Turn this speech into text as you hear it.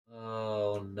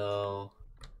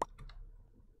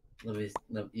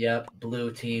Yep,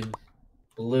 blue team.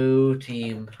 Blue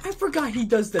team. I forgot he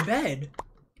does the bed.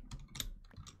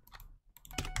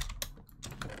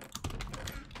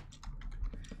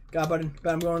 God, Ben,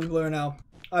 I'm going to blue now.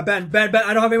 Ben, I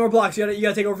don't have any more blocks. You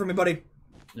gotta take over for me, buddy.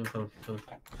 No, come.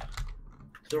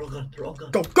 They're all gone.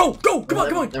 Go! Come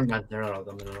on! Never mind. They're not all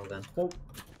gone. Oh.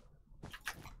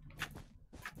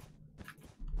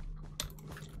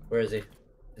 Where is he?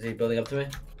 Is he building up to me?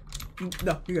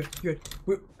 No, you're good.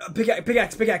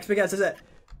 Pickaxe. That's it.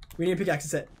 We need a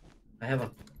pickaxe. That's it. I have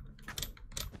him.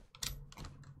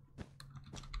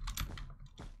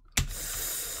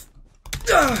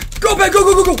 Go, Ben!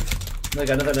 Go!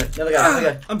 Another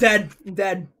guy. I'm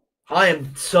dead. I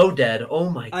am so dead. Oh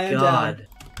my god. Dead.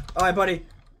 All right, buddy.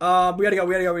 We gotta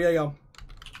go.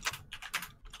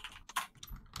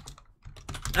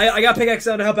 I got pickaxe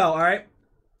out to help out. All right.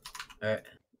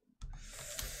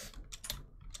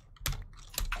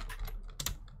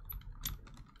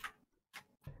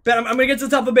 Ben, I'm gonna get to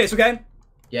the top of the base, okay?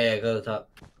 Yeah, go to the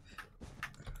top.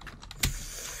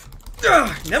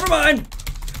 Never mind.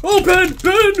 Oh, Ben!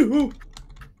 Ooh. Did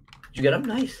you get him?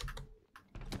 Nice.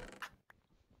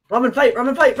 Ramen fight! Hey,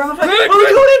 Oh, Ben!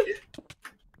 he's going in!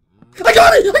 I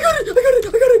got it! Let's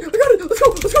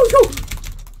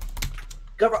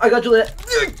go! I got Juliet.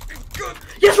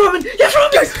 Yes, Ramen! Yes,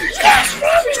 Ramen!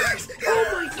 Oh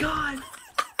my god!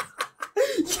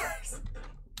 Yes!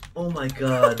 Oh my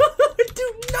god.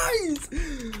 Dude, nice!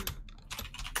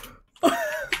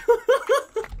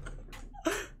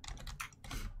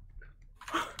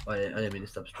 I didn't mean to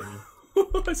stop streaming.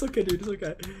 It's okay, dude. It's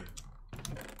okay.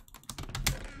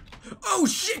 Oh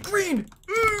shit! Green!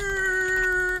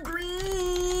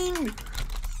 Green!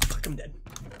 Fuck, I'm dead.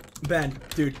 Ben,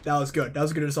 dude, that was good. That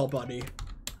was a good assault body.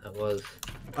 That was.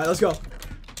 Alright, let's go.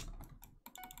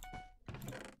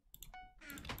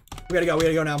 We gotta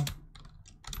go now.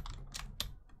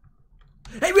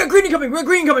 Hey, we got green coming!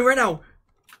 Right now!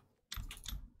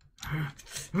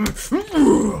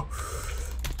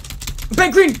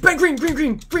 Ben, green!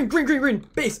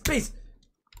 Base!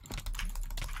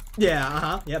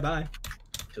 Yeah, yeah, bye.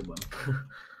 Too well.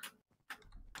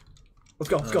 Let's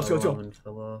go.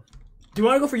 Fell off. Do you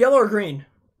want to go for yellow or green?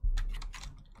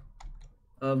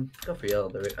 Go for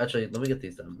yellow. Actually, let me get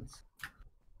these diamonds.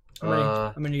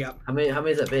 How many you got? How many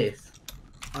is that base?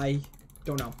 I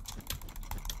don't know.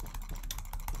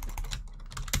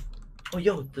 Oh,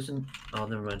 yo, there's an. Oh,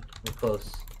 never mind. We're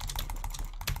close.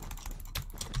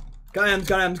 Got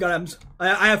M's.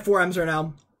 I have 4 M's right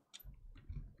now.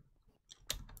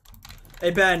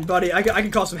 Hey Ben, buddy, I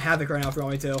can cause some havoc right now if you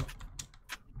want me to.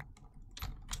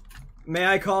 May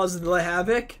I cause the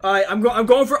havoc? Alright, I'm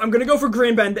gonna go for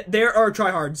green, Ben. There are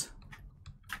tryhards.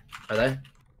 Are they?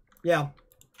 Yeah.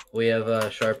 We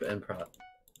have sharp and prot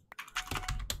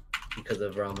because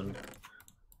of ramen.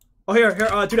 Oh, here, 2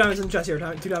 diamonds in the chest here. 2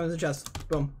 diamonds in the chest.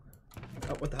 Boom.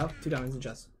 Oh, what the hell? 2 diamonds in the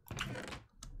chest.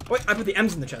 Wait, I put the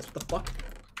M's in the chest. What the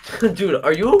fuck? Dude,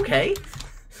 are you okay?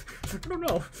 I don't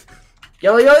know.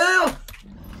 Yellow!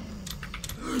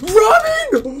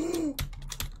 Ramen!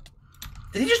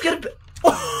 Did he just get a...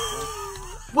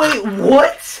 Wait,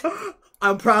 what?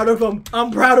 I'm proud of him.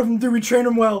 Dude. We train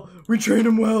him well.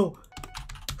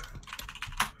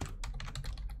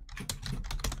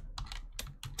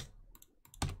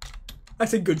 I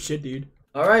said good shit, dude.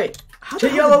 All right, to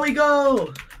yellow we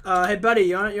go. Hey, buddy,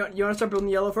 you wanna start building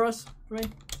yellow for us? For me?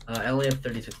 I only have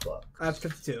 36 blocks. I have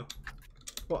 52.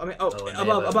 Well, I mean,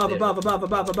 above.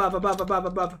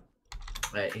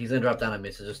 Alright, he's gonna drop down on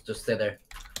me, so just stay there.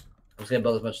 I'm just gonna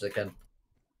build as much as I can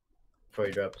before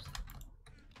he drops.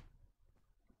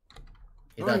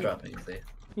 He's not dropping, see?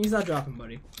 He's not dropping,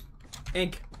 buddy.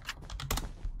 Ink.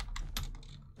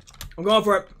 I'm going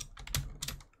for it.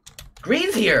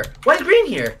 Green's here! Why is green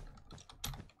here?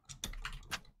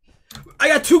 I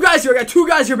got 2 guys here,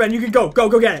 Ben. You can go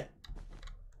get it.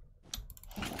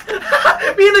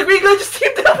 Me and the green guy just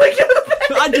teamed up like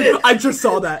I just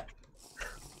saw that.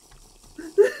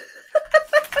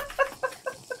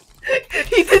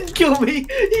 He didn't kill me.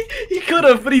 He could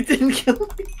have, but he didn't kill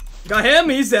me. Got him,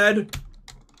 he's dead.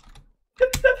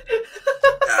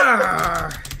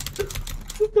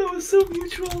 That was so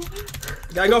mutual.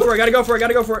 Gotta go for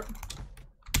it.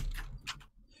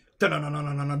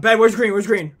 No. Ben, where's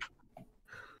green?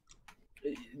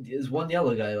 There's one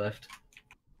yellow guy left.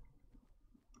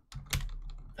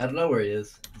 I don't know where he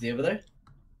is. Is he over there?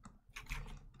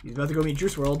 He's about to go meet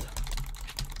Juice WRLD.